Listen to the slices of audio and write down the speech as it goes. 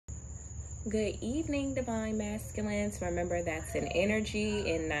Good evening, divine masculines. Remember, that's an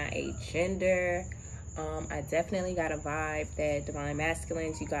energy and not a gender. I definitely got a vibe that divine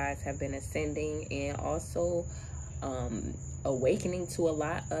masculines, you guys have been ascending and also awakening to a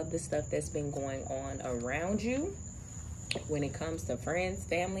lot of the stuff that's been going on around you when it comes to friends,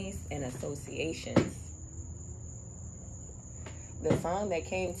 families, and associations. The song that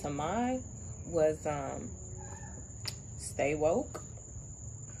came to mind was Stay Woke.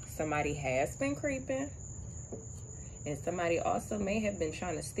 Somebody has been creeping, and somebody also may have been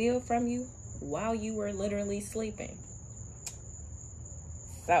trying to steal from you while you were literally sleeping.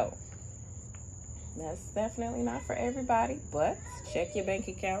 So that's definitely not for everybody, but check your bank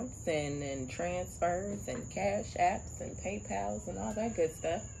accounts and transfers and cash apps and PayPals and all that good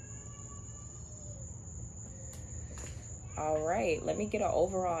stuff. All right, let me get an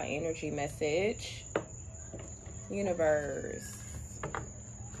overall energy message. Universe,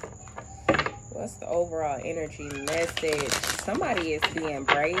 what's the overall energy message? Somebody is being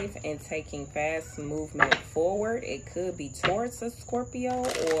brave and taking fast movement forward. It could be towards a Scorpio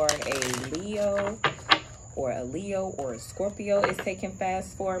or a Leo, or a Scorpio is taking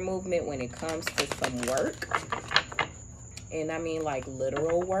fast forward movement when it comes to some work. And I mean like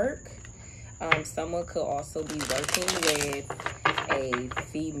literal work. Someone could also be working with a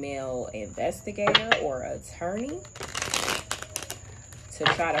female investigator or attorney to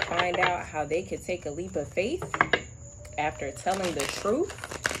try to find out how they could take a leap of faith after telling the truth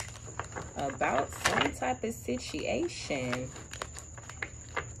about some type of situation.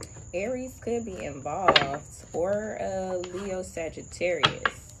 Aries could be involved, or a Leo Sagittarius.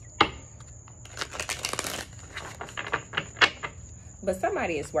 But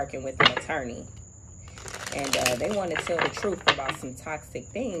somebody is working with an attorney, and they want to tell the truth about some toxic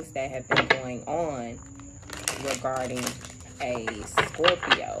things that have been going on regarding a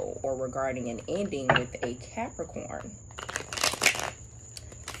Scorpio or regarding an ending with a Capricorn.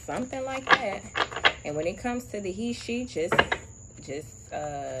 Something like that. And when it comes to the he, she, just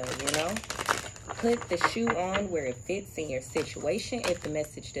you know, put the shoe on where it fits in your situation if the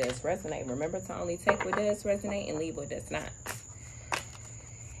message does resonate. Remember to only take what does resonate and leave what does not.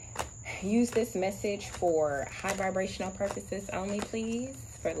 Use this message for high vibrational purposes only, please.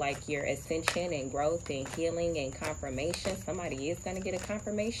 For like your ascension and growth and healing and confirmation. Somebody is going to get a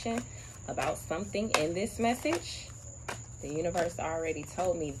confirmation about something in this message. The universe already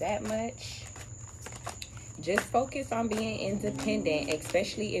told me that much. Just focus on being independent,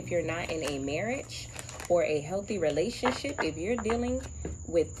 especially if you're not in a marriage or a healthy relationship. If you're dealing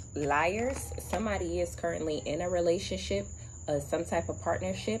with liars, somebody is currently in a relationship, some type of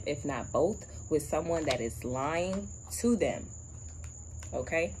partnership, if not both, with someone that is lying to them.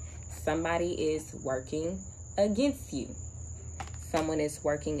 Okay? Somebody is working against you. Someone is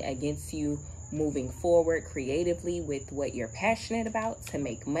working against you moving forward creatively with what you're passionate about to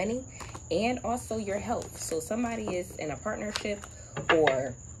make money, and also your health. So somebody is in a partnership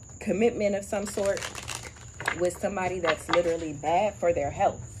or commitment of some sort with somebody that's literally bad for their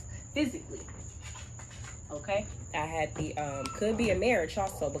health physically. Okay? I had the could be a marriage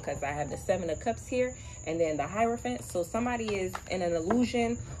also, because I have the 7 of Cups here and then the Hierophant. So somebody is in an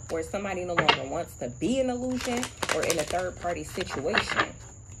illusion, or somebody no longer wants to be an illusion, or in a third party situation.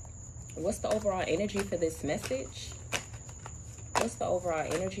 What's the overall energy for this message? What's the overall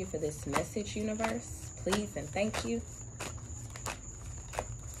energy for this message, universe? Please and thank you.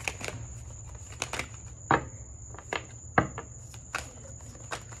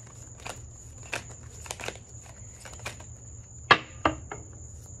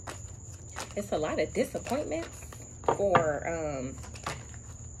 It's a lot of disappointments for,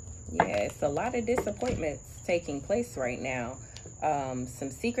 yeah, it's a lot of disappointments taking place right now.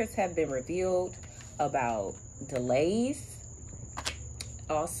 Some secrets have been revealed about delays.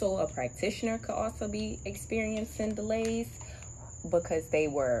 Also, a practitioner could also be experiencing delays because they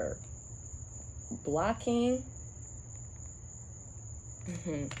were blocking.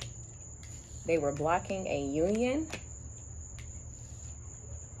 They were blocking a union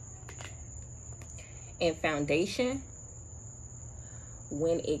and foundation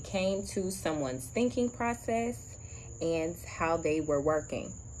when it came to someone's thinking process and how they were working.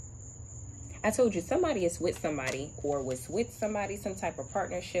 I told you somebody is with somebody, or was with somebody, some type of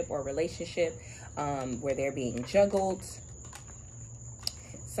partnership or relationship where they're being juggled.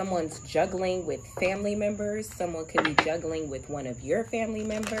 Someone's juggling with family members. Someone could be juggling with one of your family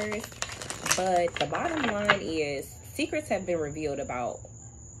members. But the bottom line is secrets have been revealed about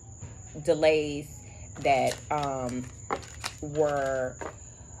delays that were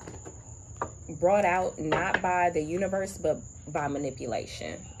brought out not by the universe, but by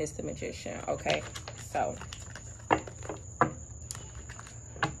manipulation. It's the Magician. Okay, so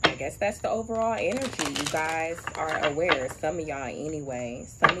I guess that's the overall energy. You guys are aware. Some of y'all anyway.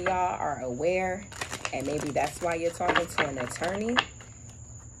 Some of y'all are aware, and maybe that's why you're talking to an attorney.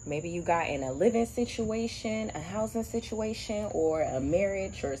 Maybe you got in a living situation, a housing situation, or a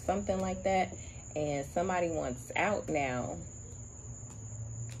marriage or something like that, and somebody wants out now.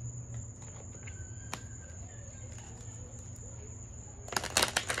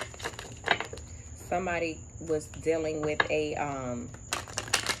 Somebody was dealing with a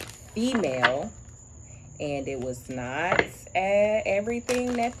female, and it was not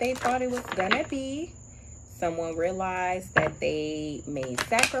everything that they thought it was gonna be. Someone realized that they made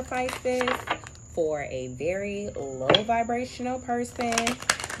sacrifices for a very low vibrational person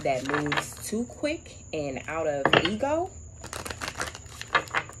that moves too quick and out of ego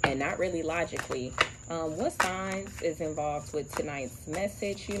and not really logically. What signs is involved with tonight's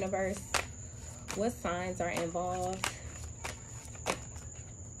message, universe? What signs are involved?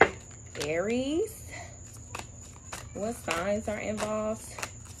 Aries. What signs are involved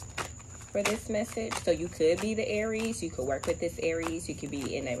for this message? So you could be the Aries. You could work with this Aries. You could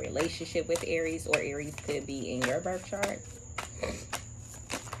be in a relationship with Aries, or Aries could be in your birth chart.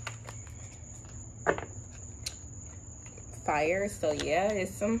 Fire. So yeah,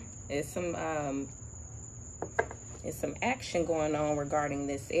 it's some action going on regarding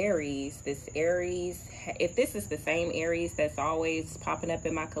this Aries. This Aries, if this is the same Aries that's always popping up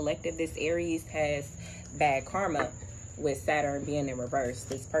in my collective, this Aries has bad karma with Saturn being in reverse.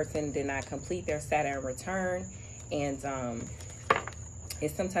 This person did not complete their Saturn return, and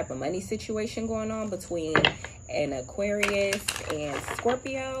it's some type of money situation going on between an Aquarius and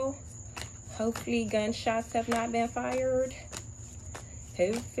Scorpio. Hopefully gunshots have not been fired.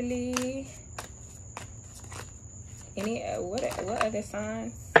 Hopefully. Any what other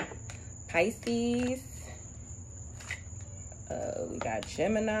signs? Pisces. We got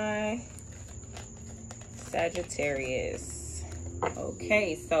Gemini, Sagittarius.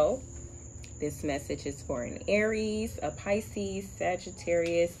 Okay, so this message is for an Aries, a Pisces,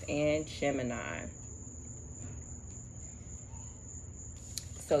 Sagittarius, and Gemini.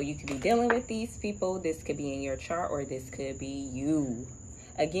 So you could be dealing with these people. This could be in your chart, or this could be you.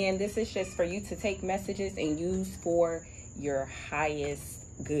 Again, this is just for you to take messages and use for your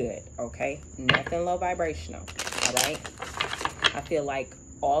highest good, okay? Nothing low vibrational, all right? I feel like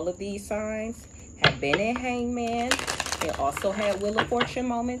all of these signs have been in Hangman and also had Wheel of Fortune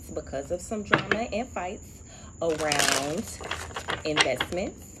moments because of some drama and fights around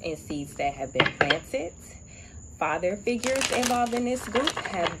investments and seeds that have been planted. Father figures involved in this group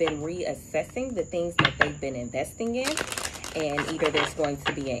have been reassessing the things that they've been investing in. And either there's going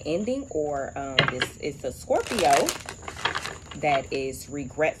to be an ending, or this is a Scorpio that is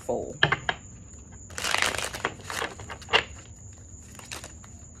regretful.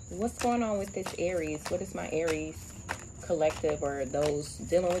 What's going on with this Aries? What is my Aries collective, or those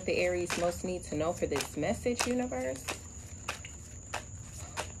dealing with the Aries, most need to know for this message, universe?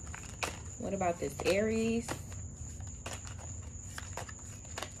 What about this Aries?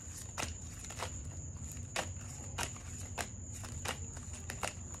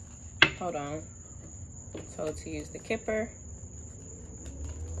 Hold on. Told to use the Kipper.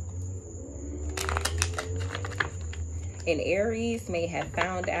 An Aries may have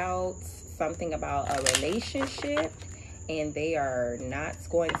found out something about a relationship, and they are not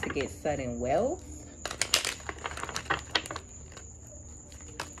going to get sudden wealth.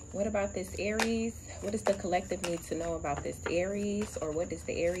 What about this Aries? What does the collective need to know about this Aries? Or what does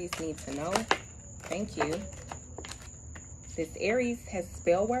the Aries need to know? Thank you. This Aries has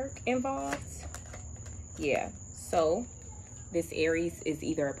spell work involved. Yeah, so this Aries is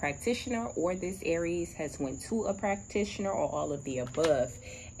either a practitioner, or this Aries has went to a practitioner, or all of the above.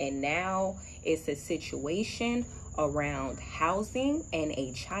 And now it's a situation around housing and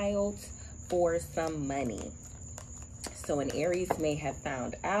a child for some money. So an Aries may have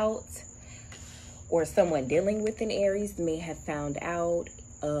found out, or someone dealing with an Aries may have found out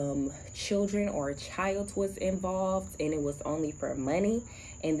children or a child was involved, and it was only for money,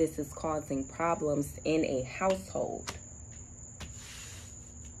 and this is causing problems in a household.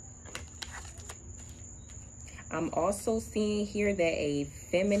 I'm also seeing here that a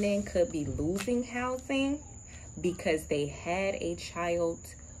feminine could be losing housing because they had a child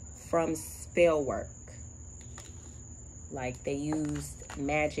from spell work. Like they used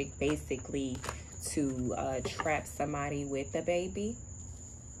magic basically to trap somebody with a baby.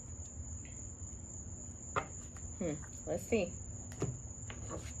 Let's see.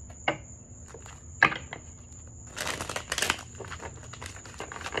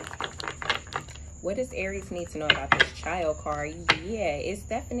 What does Aries need to know about this child card? Yeah, it's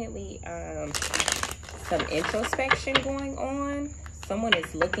definitely some introspection going on. Someone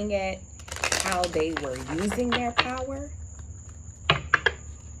is looking at how they were using their power.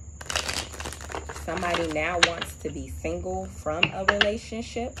 Somebody now wants to be single from a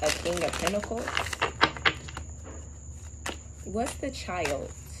relationship, a King of Pentacles. What's the child?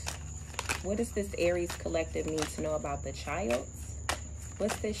 What does this Aries collective need to know about the child?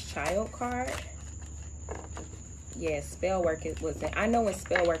 What's this child card? Yeah, spell work I know when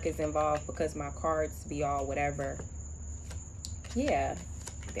spell work is involved because my cards be all whatever. Yeah,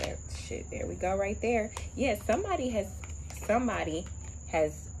 there we go right there. Yeah, somebody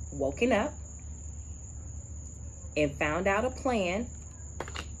has woken up and found out a plan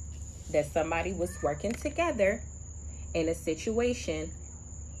that somebody was working together in a situation.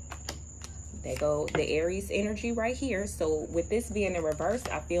 They go the Aries energy right here. So with this being in reverse,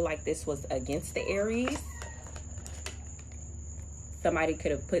 I feel like this was against the Aries. Somebody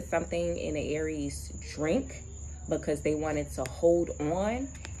could have put something in the Aries drink because they wanted to hold on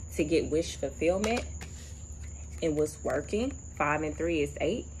to get wish fulfillment. It was working. 5 and 3 is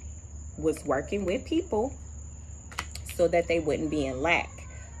 8. Was working with people so that they wouldn't be in lack.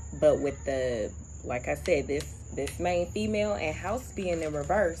 But with the, like I said, this main female and house being in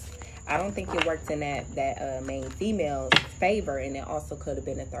reverse, I don't think it worked in that main female's favor, and it also could have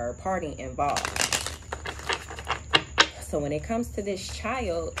been a third party involved. So when it comes to this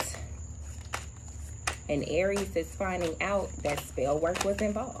child, an Aries is finding out that spell work was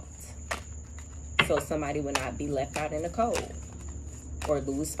involved. So somebody would not be left out in the cold or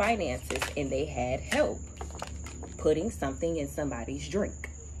lose finances, and they had help putting something in somebody's drink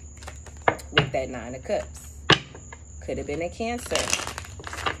with that 9 of Cups. Could have been a Cancer.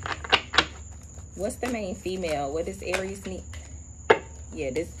 What's the main female? What does Aries need?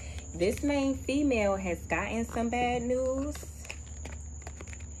 Yeah, this main female has gotten some bad news.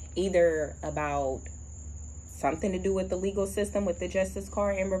 Either about something to do with the legal system with the Justice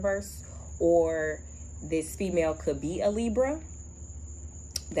card in reverse, or this female could be a Libra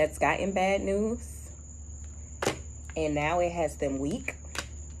that's gotten bad news. And now it has them weak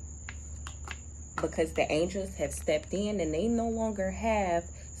because the angels have stepped in and they no longer have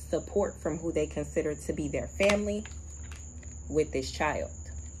support from who they consider to be their family with this child.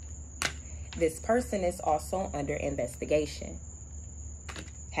 This person is also under investigation,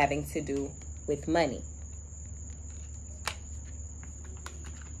 having to do with money.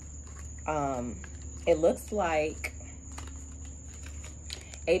 It looks like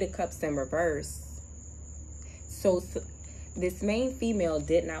 8 of Cups in reverse. So this main female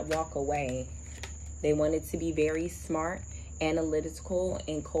did not walk away. They wanted to be very smart, analytical,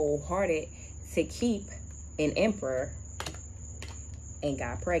 and cold-hearted to keep an emperor, and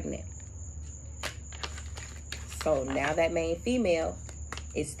got pregnant. So now that main female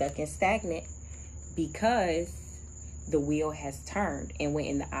is stuck and stagnant because the wheel has turned and went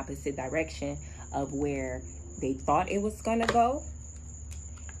in the opposite direction of where they thought it was going to go.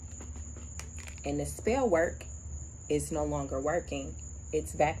 And the spell work is no longer working.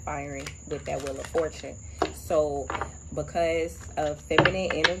 It's backfiring with that Wheel of Fortune. So because of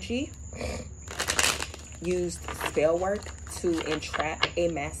feminine energy used spell work to entrap a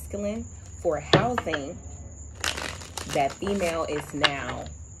masculine for housing, that female is now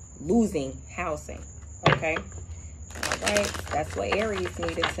losing housing. Okay? All right. That's what Aries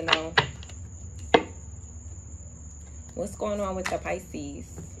needed to know. What's going on with the Pisces?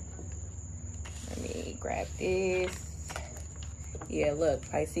 Let me grab this. Yeah, look,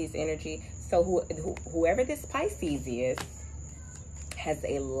 Pisces energy. So whoever this Pisces is has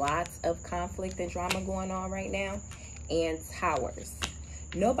a lot of conflict and drama going on right now. And Towers.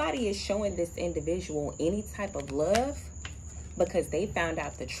 Nobody is showing this individual any type of love because they found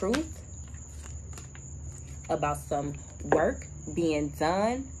out the truth about some work being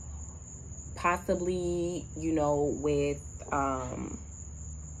done, possibly, you know, with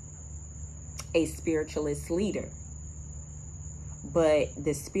a spiritualist leader. But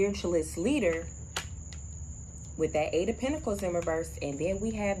the spiritualist leader with that 8 of Pentacles in reverse, and then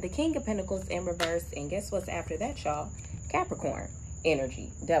we have the King of Pentacles in reverse, and guess what's after that, y'all? Capricorn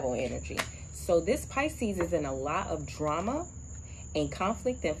energy, devil energy. So this Pisces is in a lot of drama and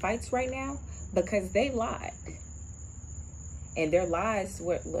conflict and fights right now because they lied. And their lies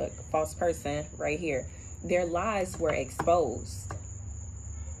were, look, false person right here. Their lies were exposed.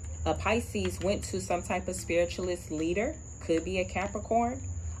 A Pisces went to some type of spiritualist leader, could be a Capricorn,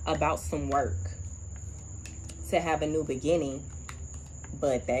 about some work to have a new beginning.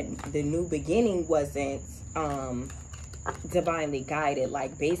 But that the new beginning wasn't divinely guided.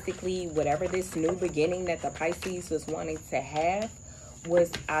 Like basically whatever this new beginning that the Pisces was wanting to have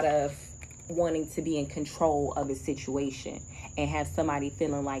was out of wanting to be in control of a situation and have somebody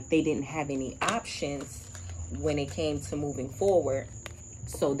feeling like they didn't have any options when it came to moving forward.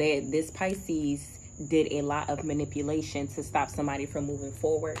 So that this Pisces did a lot of manipulation to stop somebody from moving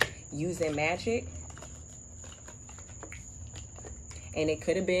forward using magic. And it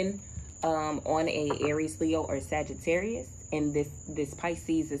could have been on a Aries, Leo, or Sagittarius. And this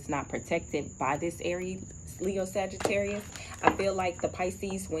Pisces is not protected by this Aries, Leo, Sagittarius. I feel like the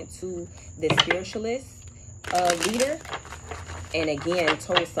Pisces went to the spiritualist leader and again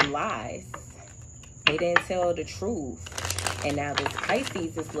told some lies. They didn't tell the truth. And now this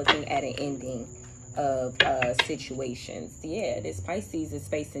Pisces is looking at an ending of situations. Yeah, this Pisces is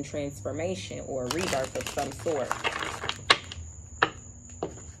facing transformation or a rebirth of some sort.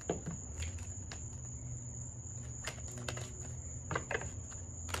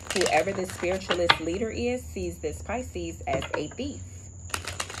 Whoever the spiritualist leader is sees this Pisces as a thief.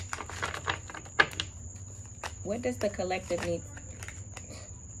 What does the collective need?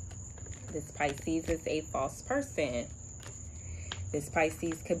 This Pisces is a false person. This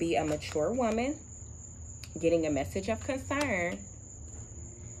Pisces could be a mature woman getting a message of concern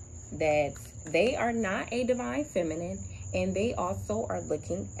that they are not a divine feminine, and they also are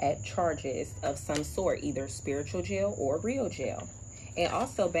looking at charges of some sort, either spiritual jail or real jail. And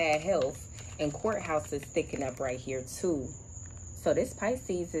also bad health and courthouses sticking up right here too. So this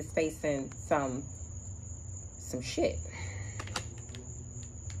Pisces is facing some shit.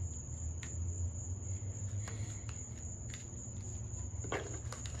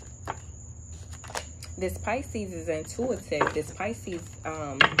 This Pisces is intuitive. This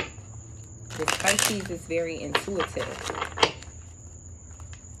Pisces is very intuitive.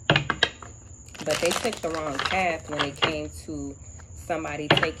 But they took the wrong path when it came to somebody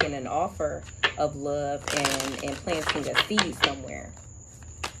taking an offer of love and planting a seed somewhere.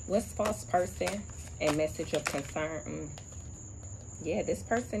 What's false person and message of concern? Yeah, this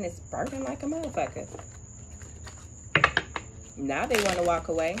person is burning like a motherfucker. Now they want to walk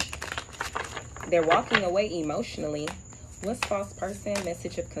away. They're walking away emotionally. What's false person,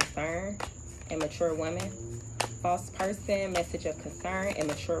 message of concern, and mature woman? False person, message of concern, and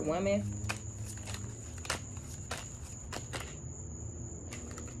mature woman.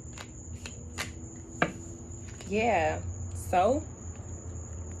 Yeah, so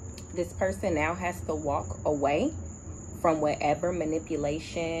this person now has to walk away from whatever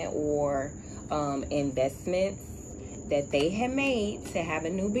manipulation or investments that they had made to have a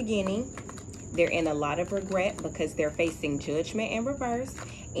new beginning. They're in a lot of regret because they're facing judgment in reverse,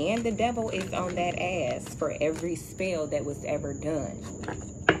 and the devil is on that ass for every spell that was ever done.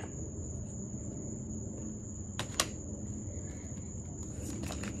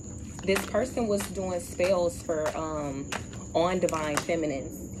 This person was doing spells for on divine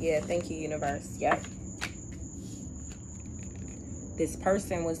feminines. Yeah, thank you, universe. Yep. This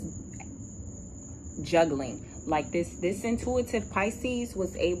person was juggling. Like this intuitive Pisces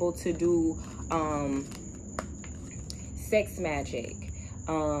was able to do sex magic,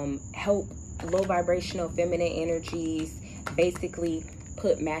 help low vibrational feminine energies, basically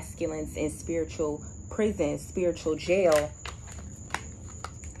put masculines in spiritual prison, spiritual jail,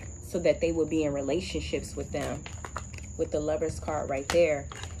 so that they would be in relationships with them. With the Lover's card right there,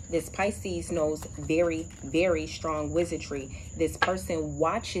 this Pisces knows very, very strong wizardry. This person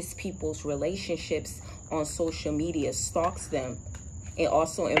watches people's relationships on social media, stalks them. It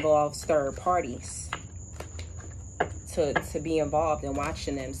also involves third parties to be involved in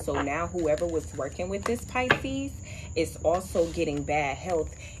watching them. So now whoever was working with this Pisces is also getting bad health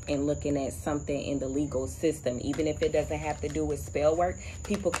and looking at something in the legal system. Even if it doesn't have to do with spell work,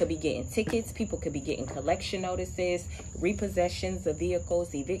 people could be getting tickets, people could be getting collection notices, repossessions of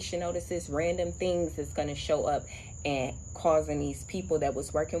vehicles, eviction notices, random things that's going to show up and causing these people that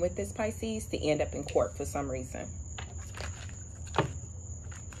was working with this Pisces to end up in court for some reason.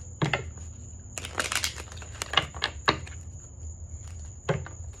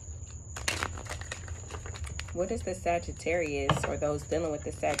 What does the Sagittarius or those dealing with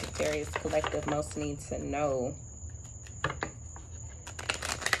the Sagittarius collective most need to know?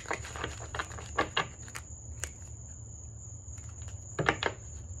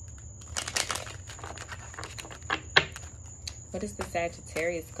 What does the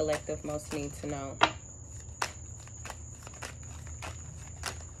Sagittarius collective most need to know?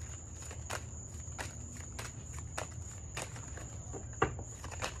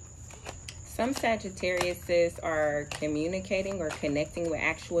 Some Sagittariuses are communicating or connecting with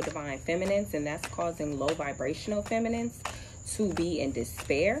actual divine feminines, and that's causing low vibrational feminines to be in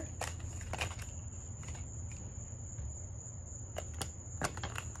despair.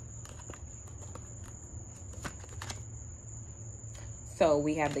 So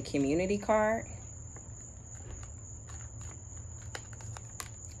we have the community card.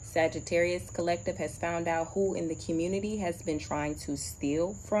 Sagittarius collective has found out who in the community has been trying to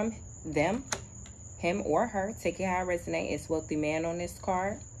steal from them, him or her. Take it how it resonates. It's wealthy man on this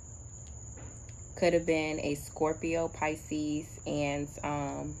card. Could have been a Scorpio, Pisces, and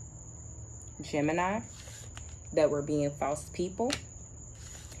Gemini that were being false people.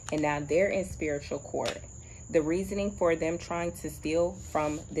 And now they're in spiritual court. The reasoning for them trying to steal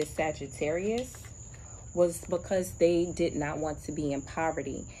from this Sagittarius was because they did not want to be in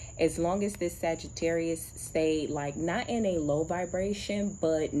poverty. As long as this Sagittarius stayed like not in a low vibration,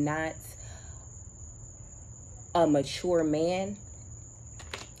 but not a mature man,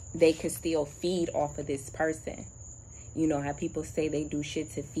 they could still feed off of this person. You know how people say they do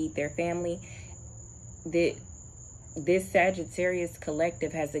shit to feed their family? This Sagittarius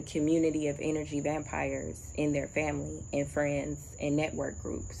collective has a community of energy vampires in their family and friends and network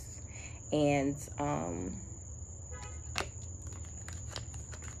groups. And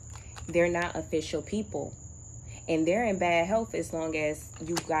they're not official people. And they're in bad health as long as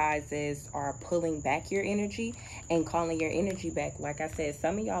you guys are pulling back your energy and calling your energy back. Like I said,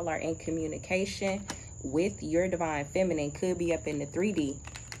 some of y'all are in communication with your divine feminine. Could be up in the 3D.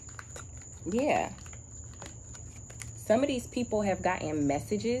 Yeah. Some of these people have gotten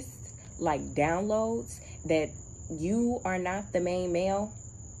messages, like downloads, that you are not the main male.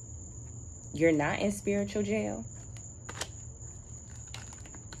 You're not in spiritual jail.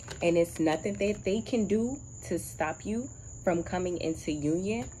 And it's nothing that they can do to stop you from coming into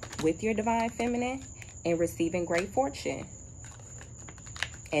union with your divine feminine and receiving great fortune.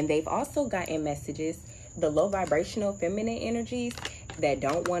 And they've also gotten messages, the low vibrational feminine energies that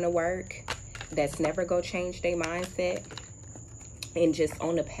don't want to work, that's never going to change their mindset, and just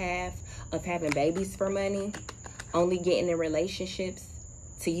on the path of having babies for money, only getting in relationships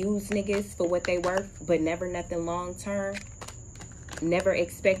to use niggas for what they worth, but never nothing long term, never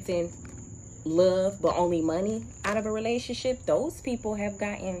expecting love but only money out of a relationship. Those people have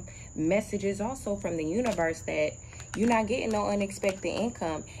gotten messages also from the universe that you're not getting no unexpected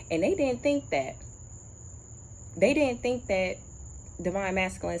income. And they didn't think that. They didn't think that Divine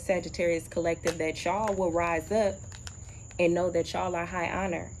Masculine Sagittarius collective, that y'all will rise up and know that y'all are high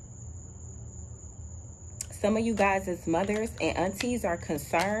honor. Some of you guys as mothers and aunties are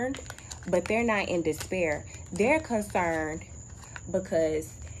concerned, but they're not in despair. They're concerned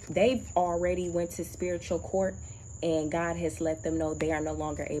because they've already went to spiritual court and God has let them know they are no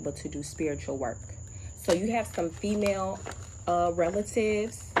longer able to do spiritual work. So you have some female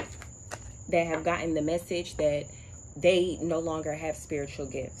relatives that have gotten the message that they no longer have spiritual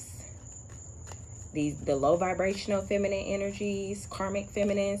gifts. The low vibrational feminine energies, karmic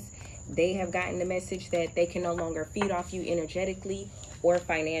feminines, they have gotten the message that they can no longer feed off you energetically or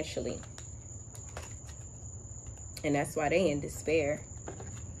financially. And that's why they in despair.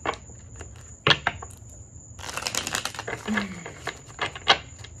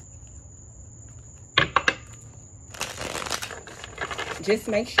 Just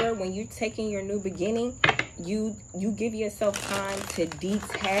make sure when you're taking your new beginning, you give yourself time to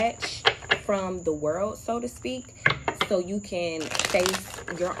detach from the world, so to speak, so you can face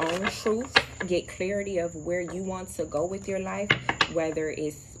your own truth, get clarity of where you want to go with your life, whether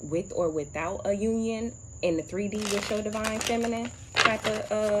it's with or without a union in the 3D with your divine feminine type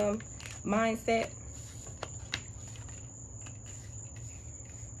of mindset.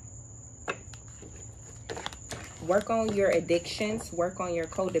 Work on your addictions. Work on your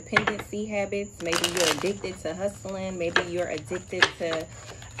codependency habits. Maybe you're addicted to hustling. Maybe you're addicted to,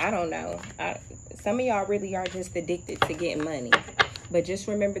 I don't know. Some of y'all really are just addicted to getting money. But just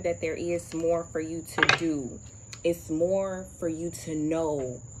remember that there is more for you to do. It's more for you to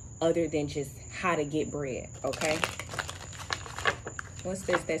know other than just how to get bread, okay? What's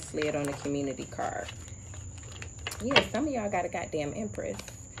this that slid on the community card? Yeah, some of y'all got a goddamn Empress.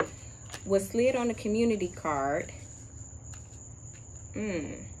 What slid on the community card?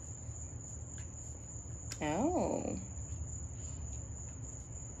 Oh.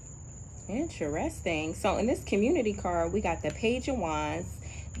 Interesting. So in this community card, we got the Page of Wands,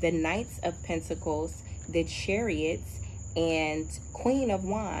 the Knights of Pentacles, the Chariots, and Queen of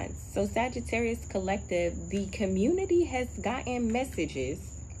Wands. So Sagittarius collective, the community has gotten messages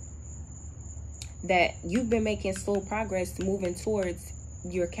that you've been making slow progress moving towards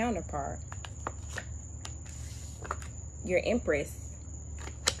your counterpart. your Empress.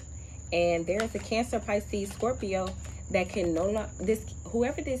 And there's a Cancer, Pisces, Scorpio that can no longer,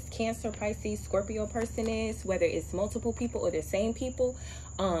 whoever this Cancer, Pisces, Scorpio person is, whether it's multiple people or the same people,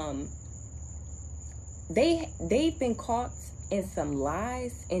 they've been caught in some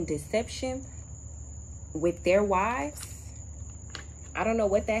lies and deception with their wives. I don't know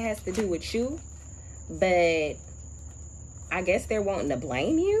what that has to do with you, but I guess they're wanting to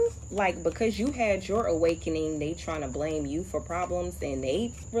blame you. Like, because you had your awakening, they trying to blame you for problems in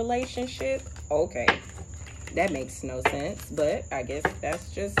a relationship. Okay, that makes no sense, but I guess that's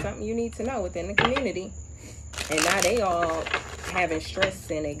just something you need to know within the community. And now they all having stress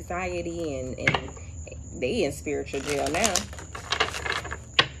and anxiety, and they in spiritual jail now.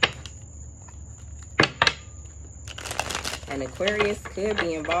 An Aquarius could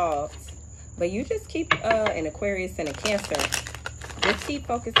be involved, but you just keep an Aquarius and a Cancer. Just keep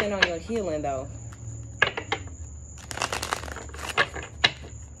focusing on your healing, though.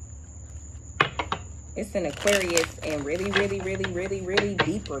 It's an Aquarius and really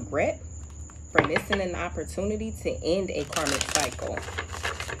deep regret for missing an opportunity to end a karmic cycle.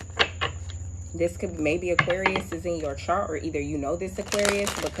 This could, maybe Aquarius is in your chart, or either you know this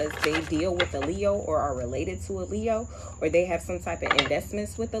Aquarius because they deal with a Leo or are related to a Leo, or they have some type of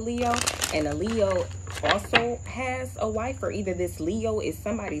investments with a Leo, and a Leo also has a wife, or either this Leo is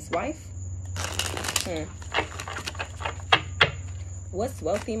somebody's wife. What's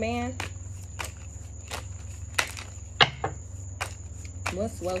wealthy man?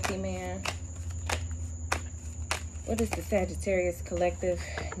 What's wealthy man? What does the Sagittarius collective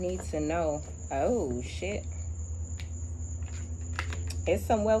need to know? Oh, shit. It's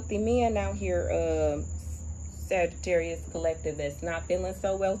some wealthy men out here, Sagittarius collective, that's not feeling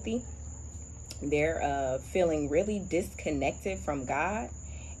so wealthy. They're feeling really disconnected from God,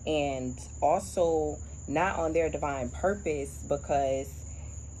 and also not on their divine purpose, because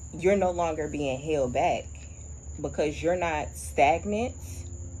you're no longer being held back, because you're not stagnant,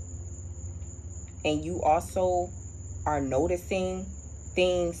 and you also are noticing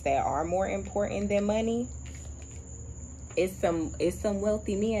things that are more important than money. It's some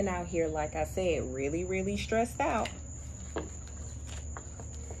wealthy men out here, like I said, really stressed out.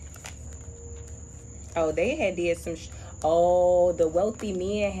 Oh, they had did some the wealthy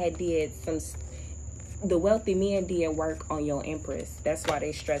men had did some, the wealthy men did work on your Empress. That's why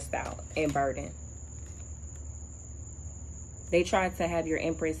they stressed out and burdened. They tried to have your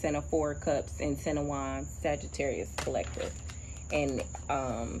Empress in a 4 of Cups and 10 of Wands, Sagittarius collective. And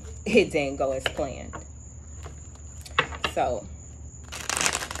it didn't go as planned. So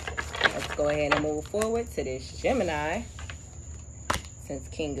let's go ahead and move forward to this Gemini. Since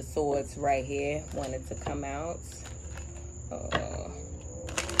King of Swords right here wanted to come out.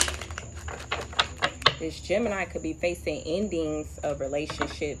 This Gemini could be facing endings of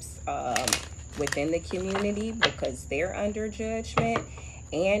relationships within the community, because they're under judgment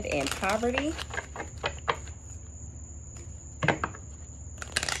and in poverty.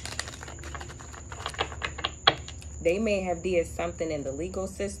 They may have did something in the legal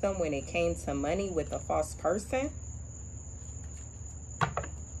system when it came to money with a false person.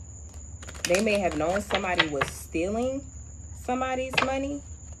 They may have known somebody was stealing somebody's money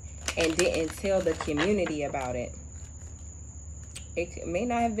and didn't tell the community about it. It may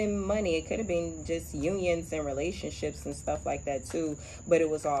not have been money. It could have been just unions and relationships and stuff like that too. But it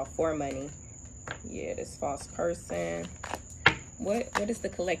was all for money. Yeah, this false person. What does the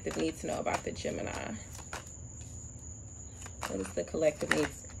collective need to know about the Gemini? What is the collective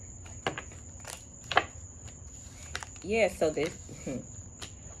needs? Yeah, so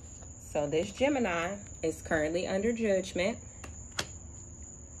this Gemini is currently under judgment.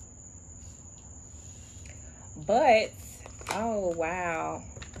 But, oh wow,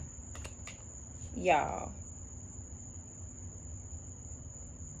 y'all.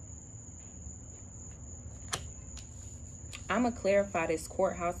 I'm going to clarify this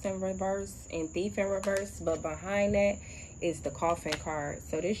courthouse in reverse and thief in reverse, but behind that is the coffin card.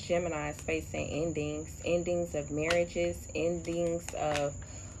 So this Gemini is facing endings of marriages, endings of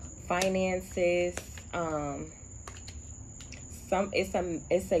finances.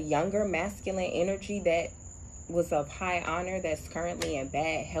 It's a younger masculine energy that was of high honor that's currently in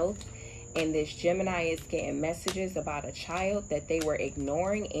bad health. And this Gemini is getting messages about a child that they were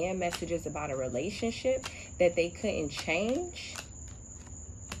ignoring, and messages about a relationship that they couldn't change.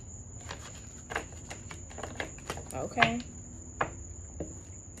 Okay.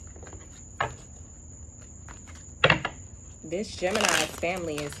 This Gemini's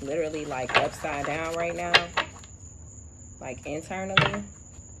family is literally like upside down right now. Like internally.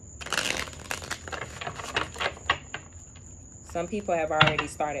 Some people have already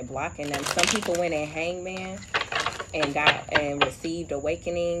started blocking them. Some people went in hangman and received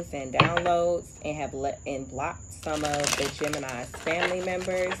awakenings and downloads and have blocked some of the Gemini's family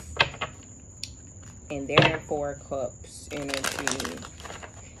members. And they're in 4 of Cups energy.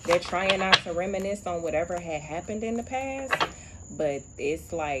 They're trying not to reminisce on whatever had happened in the past, but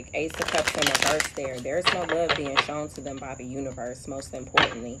it's like Ace of Cups in reverse there. There's no love being shown to them by the universe, most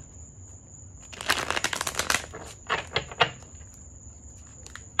importantly.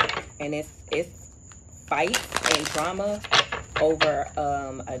 And it's fights and drama over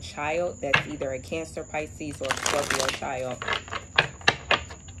a child that's either a Cancer, Pisces, or Scorpio child.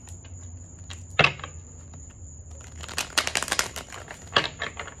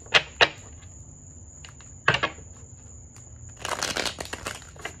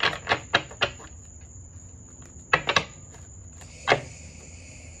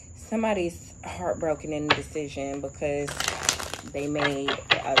 Somebody's heartbroken in the decision because they made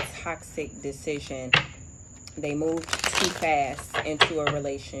a toxic decision. They moved too fast into a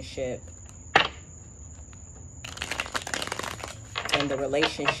relationship. And the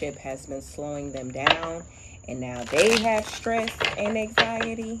relationship has been slowing them down. And now they have stress and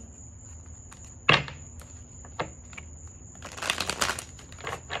anxiety.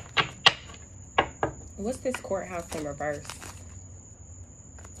 What's this courthouse in reverse?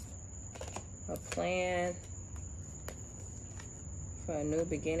 A plan for a new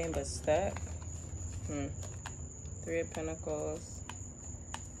beginning, but stuck. 3 of Pentacles.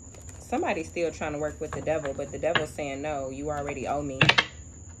 Somebody's still trying to work with the devil, but the devil's saying, no, you already owe me.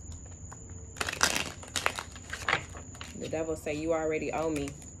 The devil say you already owe me.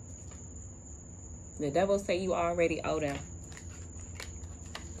 The devil say you already owe them.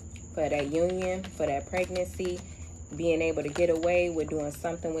 For that union, for that pregnancy, being able to get away with doing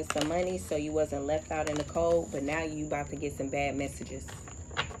something with some money so you wasn't left out in the cold, but now you about to get some bad messages.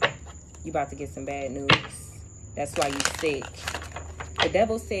 You about to get some bad news. That's why you sick. The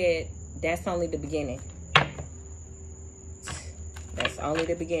devil said that's only the beginning. That's only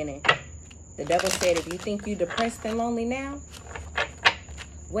the beginning. The devil said if you think you depressed and lonely now,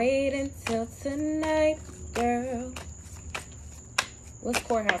 wait until tonight, girl. What's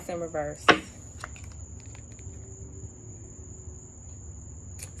courthouse in reverse?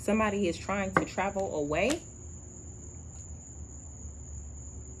 Somebody is trying to travel away.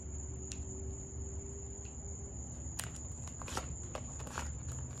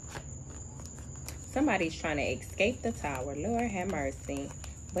 Somebody's trying to escape the tower. Lord have mercy.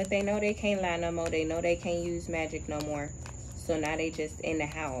 But they know they can't lie no more. They know they can't use magic no more. So now they just in the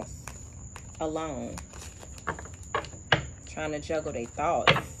house alone, trying to juggle their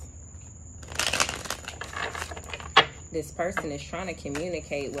thoughts. This person is trying to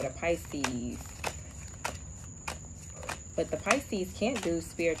communicate with a Pisces. But the Pisces can't do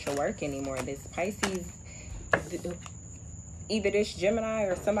spiritual work anymore. This Pisces, either this Gemini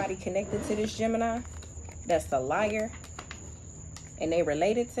or somebody connected to this Gemini that's a liar and they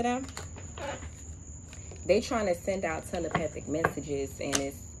related to them, they trying to send out telepathic messages and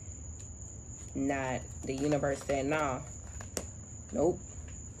it's not, the universe said, nah, nope.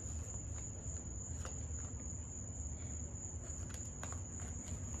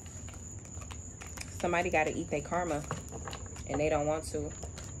 Somebody got to eat their karma, and they don't want to.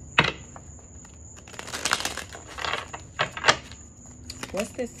 What's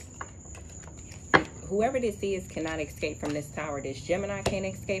this? Whoever this is cannot escape from this tower. This Gemini can't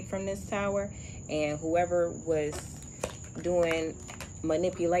escape from this tower. And whoever was doing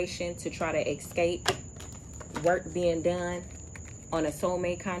manipulation to try to escape work being done on a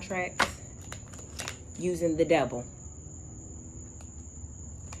soulmate contract using the devil.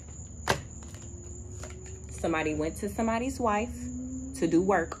 Somebody went to somebody's wife to do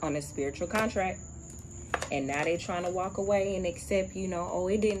work on a spiritual contract. And now they're trying to walk away and accept, you know, oh,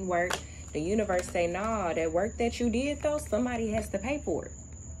 it didn't work. The universe say, nah, that work that you did, though, somebody has to pay for it.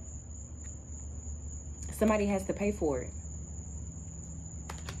 Somebody has to pay for it.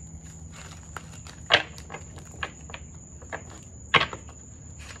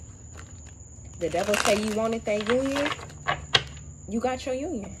 The devil say you wanted that union. You got your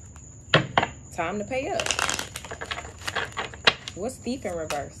union. Time to pay up. What's thief in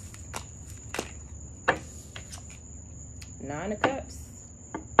reverse? 9 of Cups.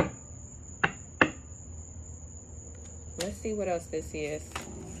 Let's see what else this is.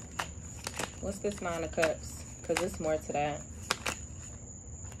 What's this 9 of Cups? Because there's more to that.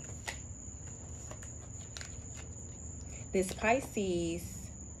 This Pisces.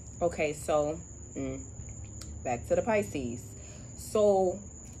 Okay, so back to the Pisces. So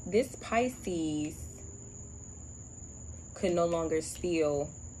this Pisces could no longer steal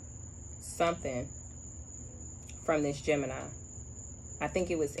something from this Gemini. I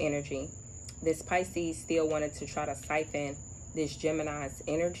think it was energy. This Pisces still wanted to try to siphon this Gemini's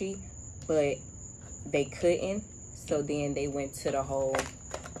energy, but they couldn't. So then they went to the whole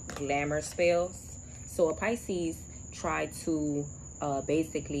glamour spells. So a Pisces tried to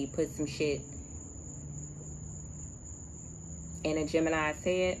basically put some shit in a Gemini's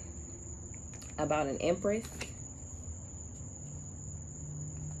head about an Empress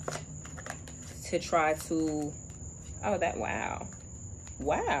to try to, wow.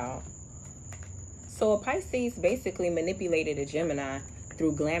 So a Pisces basically manipulated a Gemini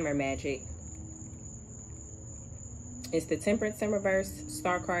through glamour magic. It's the Temperance in reverse,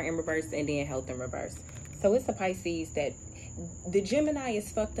 Star card in reverse, and then Health in reverse. So it's a Pisces that, the Gemini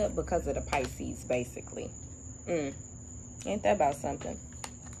is fucked up because of the Pisces, basically. Ain't that about something?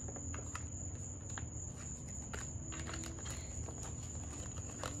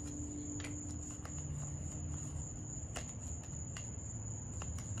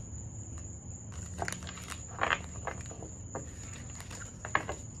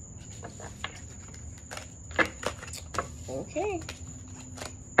 Okay.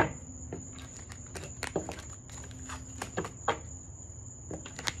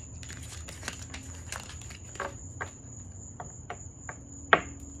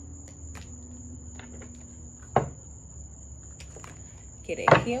 Get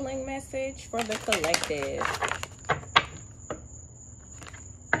a healing message for the collective.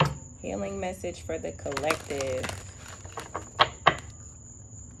 Healing message for the collective.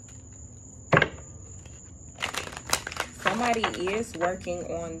 Somebody is working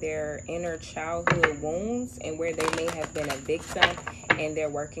on their inner childhood wounds and where they may have been a victim, and they're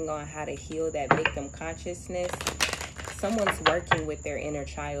working on how to heal that victim consciousness. Someone's working with their inner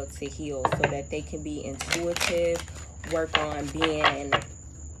child to heal so that they can be intuitive, work on being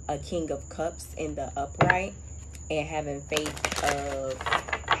a King of Cups in the upright, and having faith of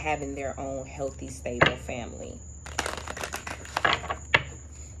having their own healthy, stable family.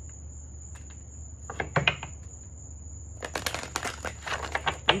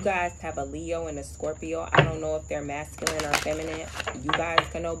 You guys have a Leo and a Scorpio. I don't know if they're masculine or feminine. You guys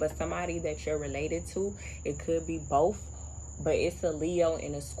can know, but somebody that you're related to, it could be both. But it's a Leo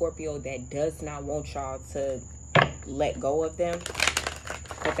and a Scorpio that does not want y'all to let go of them.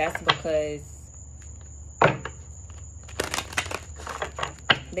 But that's because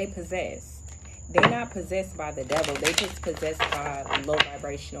they possess. They're not possessed by the devil. They just possessed by low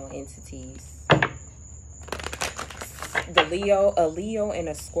vibrational entities. A Leo and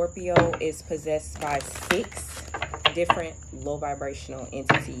a Scorpio is possessed by 6 different low vibrational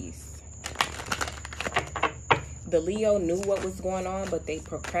entities. The Leo knew what was going on, but they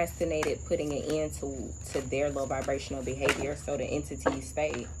procrastinated putting an end to their low vibrational behavior, so the entities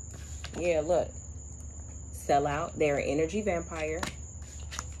stayed. Yeah, look. Sell out. They're an energy vampire.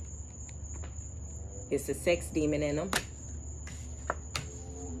 It's a sex demon in them.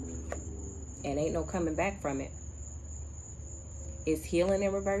 And ain't no coming back from it. It's healing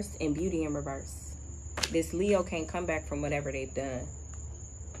in reverse and beauty in reverse. This Leo can't come back from whatever they've done.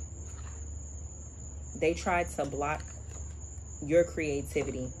 They tried to block your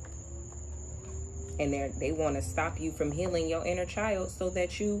creativity. And they want to stop you from healing your inner child so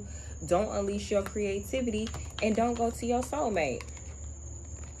that you don't unleash your creativity and don't go to your soulmate.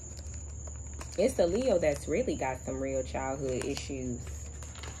 It's the Leo that's really got some real childhood issues.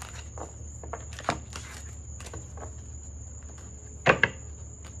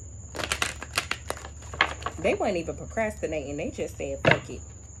 They weren't even procrastinating. They just said, fuck it.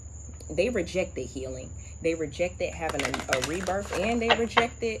 They rejected healing. They rejected having a rebirth. And they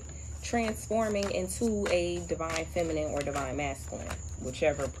rejected transforming into a divine feminine or divine masculine.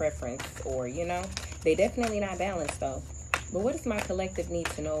 Whichever preference or, you know. They definitely not balanced though. But what does my collective need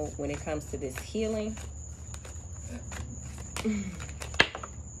to know when it comes to this healing?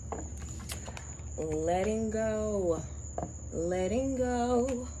 Letting go. Letting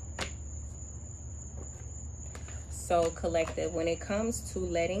go. So collective, when it comes to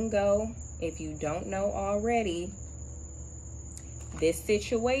letting go, if you don't know already, this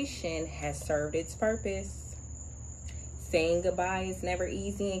situation has served its purpose. Saying goodbye is never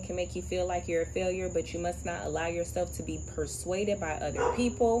easy and can make you feel like you're a failure, but you must not allow yourself to be persuaded by other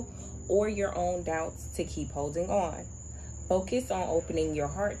people or your own doubts to keep holding on. Focus on opening your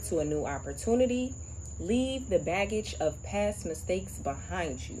heart to a new opportunity. Leave the baggage of past mistakes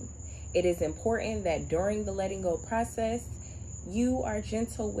behind you. It is important that during the letting go process, you are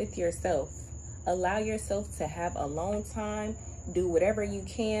gentle with yourself. Allow yourself to have alone time Do whatever you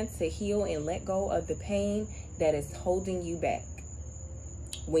can to heal and let go of the pain that is holding you back.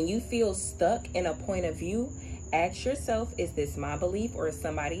 When you feel stuck in a point of view, ask yourself, is this my belief or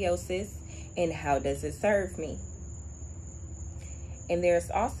somebody else's? And how does it serve me? And there's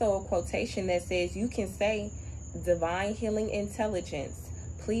also a quotation that says, you can say, divine healing intelligence,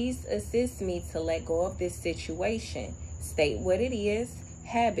 please assist me to let go of this situation. State what it is.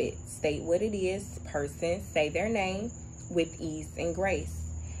 Habit, state what it is. Person, say their name with ease and grace.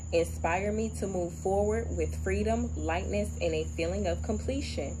 Inspire me to move forward with freedom, lightness, and a feeling of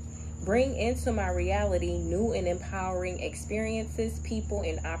completion. Bring into my reality new and empowering experiences, people,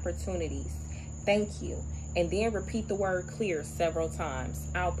 and opportunities. Thank you. And then repeat the word clear several times.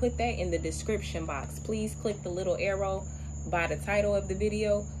 I'll put that in the description box. Please click the little arrow by the title of the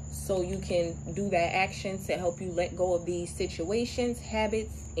video so you can do that action to help you let go of these situations,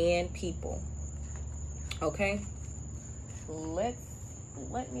 habits, and people. Okay? Let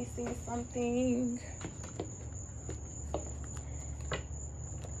me see something.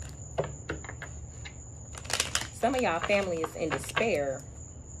 Some of y'all family is in despair.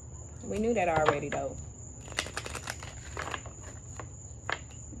 We knew that already, though.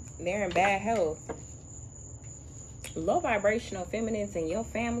 They're in bad health. Low vibrational feminines in your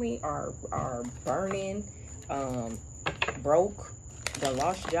family are burning, broke, they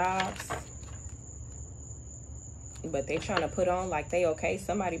lost jobs. But they trying to put on like they okay.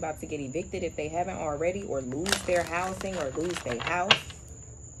 Somebody about to get evicted if they haven't already, or lose their housing, or lose their house.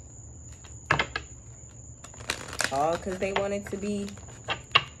 All because they wanted to be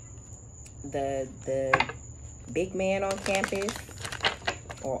the big man on campus,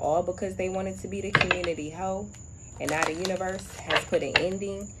 or all because they wanted to be the community hoe. And now the universe has put an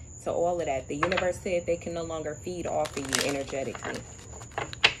ending to all of that. The universe said they can no longer feed off of you energetically.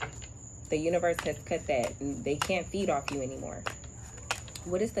 The universe has cut that. They can't feed off you anymore.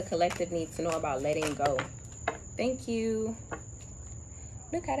 What does the collective need to know about letting go? Thank you.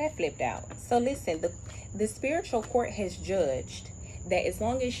 Look how that flipped out. So listen, the spiritual court has judged that as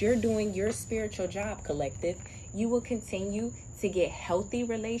long as you're doing your spiritual job, collective, you will continue to get healthy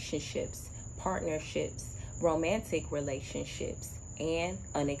relationships, partnerships, romantic relationships, and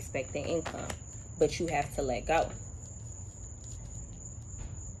unexpected income. But you have to let go.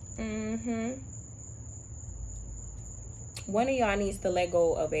 One of y'all needs to let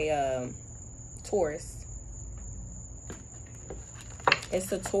go of a Taurus.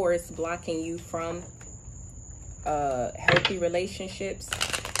 It's a Taurus blocking you from healthy relationships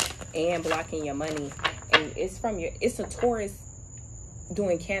and blocking your money. And it's a Taurus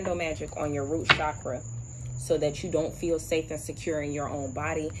doing candle magic on your root chakra, so that you don't feel safe and secure in your own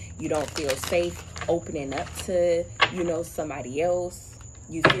body. You don't feel safe opening up to, somebody else.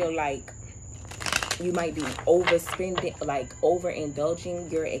 You feel like you might be overspending, like overindulging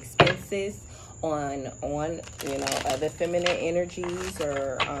your expenses on other feminine energies,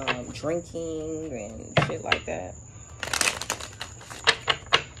 or drinking and shit like that.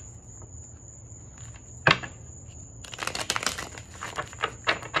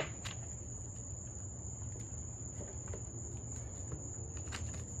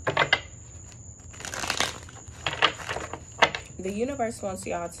 The universe wants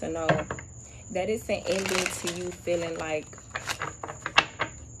y'all to know that it's an ending to you feeling like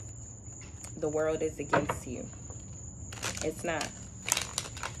the world is against you. It's not.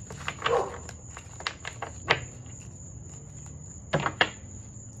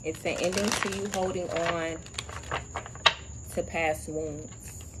 It's an ending to you holding on to past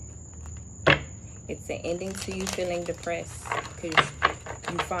wounds. It's an ending to you feeling depressed because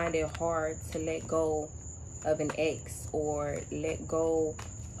you find it hard to let go of an ex, or let go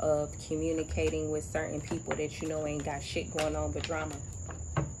of communicating with certain people that ain't got shit going on but drama.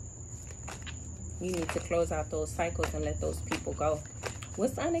 You need to close out those cycles and let those people go.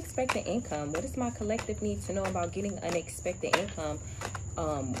 What's unexpected income? What does my collective need to know about getting unexpected income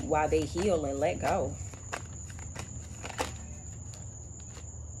while they heal and let go?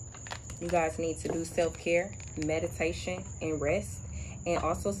 You guys need to do self-care, meditation, and rest. And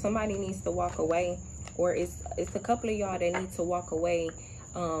also somebody needs to walk away, or it's a couple of y'all that need to walk away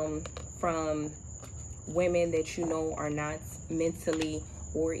from women that are not mentally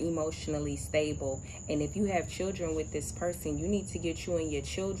or emotionally stable. And if you have children with this person, you need to get you and your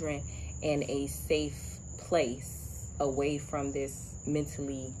children in a safe place away from this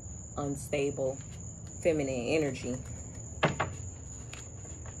mentally unstable feminine energy.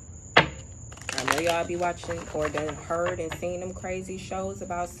 I know y'all be watching or done heard and seen them crazy shows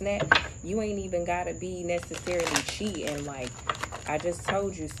about snap. You ain't even gotta be necessarily cheating. Like, I just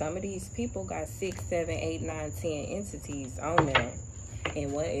told you some of these people got 6, 7, 8, 9, 10 entities on them.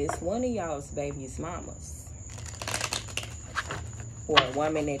 And it's one of y'all's baby's mamas. Or a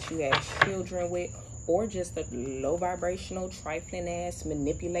woman that you have children with. Or just a low vibrational, trifling ass,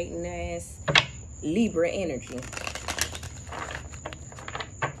 manipulating ass Libra energy.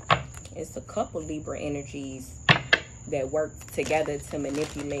 It's a couple Libra energies that work together to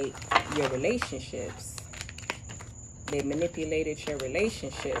manipulate your relationships. They manipulated your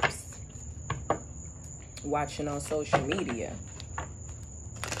relationships watching on social media.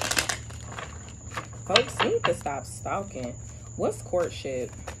 Folks need to stop stalking. What's courtship?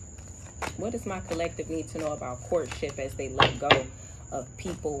 What does my collective need to know about courtship as they let go of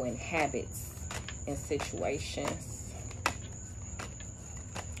people and habits and situations?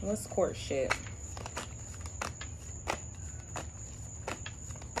 What's courtship?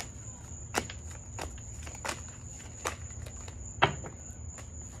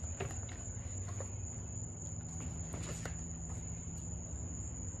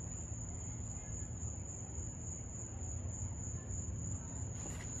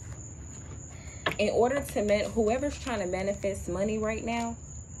 In order to whoever's trying to manifest money right now,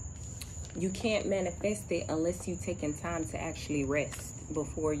 you can't manifest it unless you've taken time to actually rest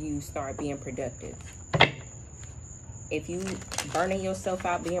before you start being productive. If you burning yourself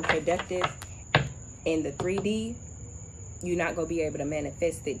out being productive in the 3D, you're not going to be able to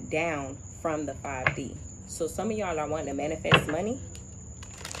manifest it down from the 5D. So some of y'all are wanting to manifest money,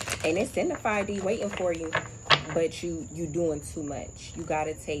 and it's in the 5D waiting for you, but you doing too much. You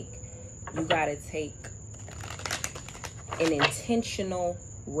gotta take an intentional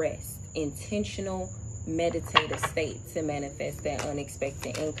rest, intentional meditative state to manifest that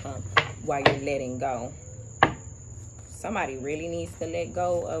unexpected income while you're letting go. Somebody really needs to let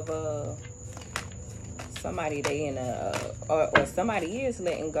go of somebody they in a or somebody is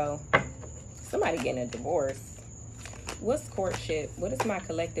letting go. Somebody getting a divorce. What's courtship? What does my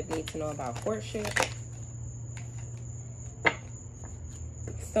collective need to know about courtship?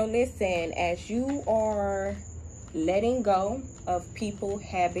 So listen, as you are letting go of people,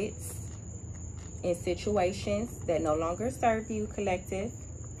 habits, and situations that no longer serve you, collective,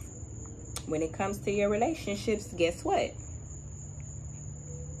 when it comes to your relationships, guess what?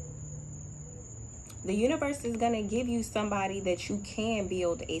 The universe is going to give you somebody that you can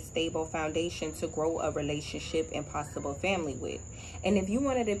build a stable foundation to grow a relationship and possible family with. And if you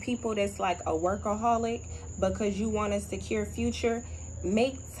one of the people that's like a workaholic because you want a secure future,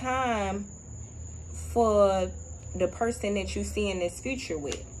 make time for the person that you see in this future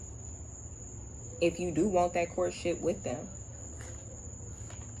with. If you do want that courtship with them.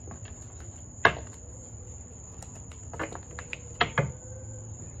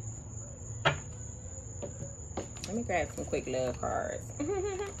 Let me grab some quick love cards.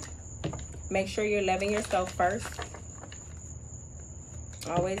 Make sure you're loving yourself first.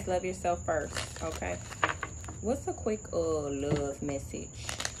 Always love yourself first, okay? What's a quick love message?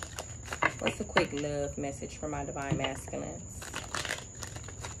 What's a quick love message for my divine masculines?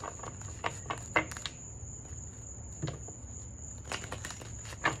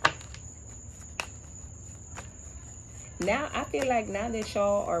 Now, I feel like now that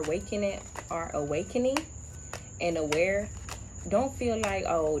y'all are awakening and aware, don't feel like,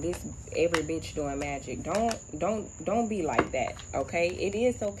 oh, this every bitch doing magic. Don't be like that, okay? It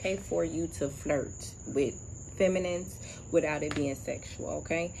is okay for you to flirt with feminines without it being sexual,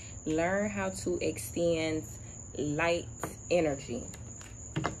 okay? Learn how to extend light energy.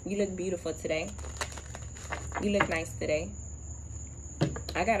 You look beautiful today. You look nice today.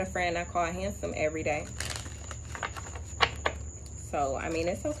 I got a friend I call handsome every day. So, I mean,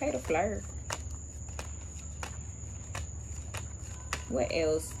 it's okay to flirt. What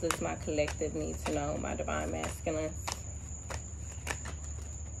else does my collective need to know, my divine masculine?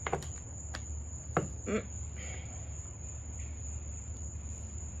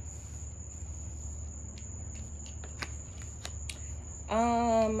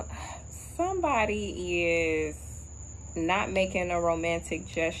 Somebody is not making a romantic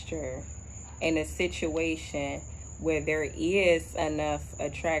gesture in a situation where there is enough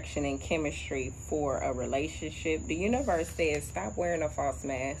attraction and chemistry for a relationship. The universe says stop wearing a false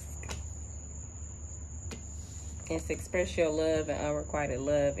mask. It's express your love and unrequited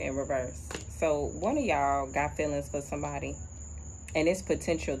love in reverse. So one of y'all got feelings for somebody and it's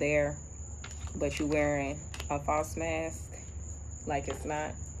potential there, but you wearing a false mask like it's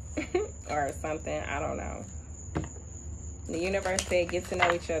not or something. I don't know. The universe said get to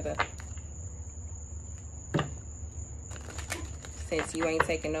know each other. Since you ain't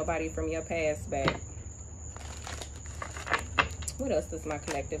taking nobody from your past back. What else does my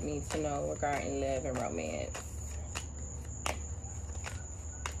collective need to know regarding love and romance?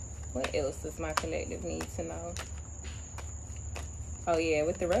 What else does my collective need to know? Oh yeah,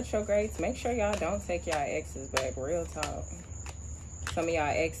 with the retrogrades, make sure y'all don't take y'all exes back. Real talk.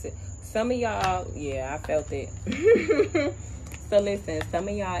 Some of y'all, yeah, I felt it. So listen, some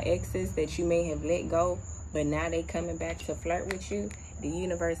of y'all exes that you may have let go, but now they coming back to flirt with you. The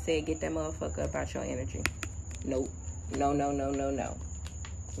universe said, get that motherfucker up out your energy. Nope. No, no, no, no, no.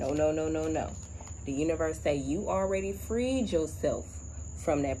 No, no, no, no, no. The universe say you already freed yourself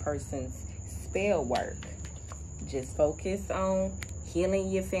from that person's spell work. Just focus on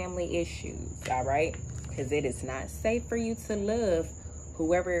healing your family issues, all right? Because it is not safe for you to love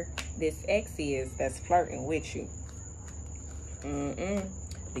whoever this ex is that's flirting with you.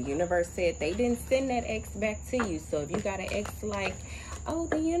 The universe said they didn't send that ex back to you. So if you got an ex like, oh,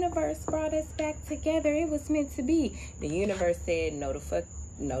 the universe brought us back together, it was meant to be. The universe said, no,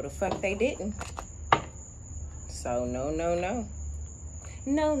 the fuck they didn't. So no, no, no.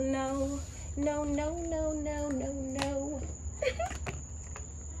 No, no. No, no, no, no, no, no.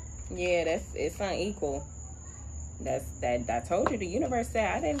 Yeah, it's unequal. I told you, the universe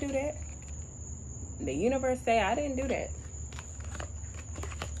said I didn't do that. The universe said I didn't do that.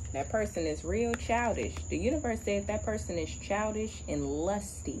 That person is real childish. The universe says that person is childish and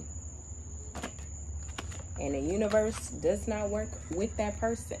lusty. And the universe does not work with that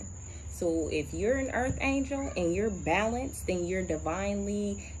person. So if you're an earth angel and you're balanced and you're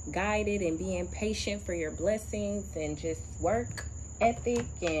divinely guided and being patient for your blessings and just work ethic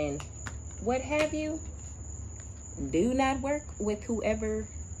and what have you, do not work with whoever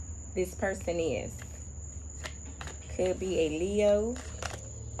this person is. Could be a Leo,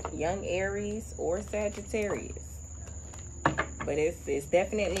 young Aries, or Sagittarius. But it's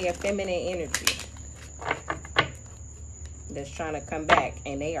definitely a feminine energy that's trying to come back,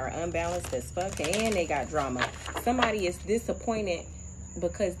 and they are unbalanced as fuck, and they got drama. Somebody is disappointed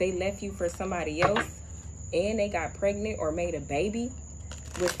because they left you for somebody else, and they got pregnant or made a baby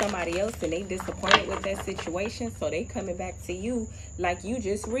with somebody else, and they disappointed with that situation, so they coming back to you like you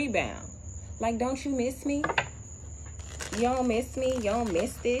just rebound. Like, don't you miss me? You don't miss me? You don't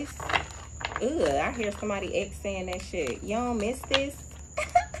miss this? Ugh, I hear somebody ex saying that shit. You don't miss this?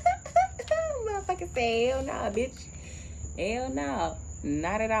 Motherfucker say, hell nah, bitch. Hell no,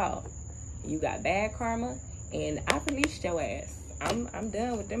 not at all. You got bad karma, and I released your ass. I'm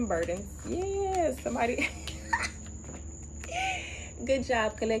done with them burdens. Yeah, somebody. Good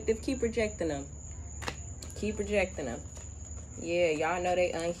job, collective. Keep rejecting them. Keep rejecting them. Yeah, y'all know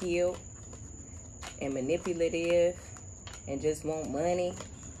they unhealed and manipulative and just want money.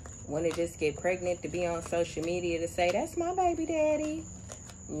 Want to just get pregnant to be on social media to say, that's my baby daddy.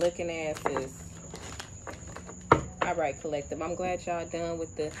 Looking asses. All right, collective. I'm glad y'all done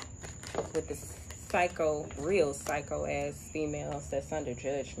with the psycho, real psycho ass females that's under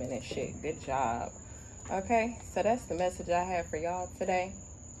judgment and shit. Good job. Okay, so that's the message I have for y'all today,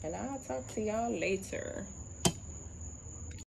 and I'll talk to y'all later.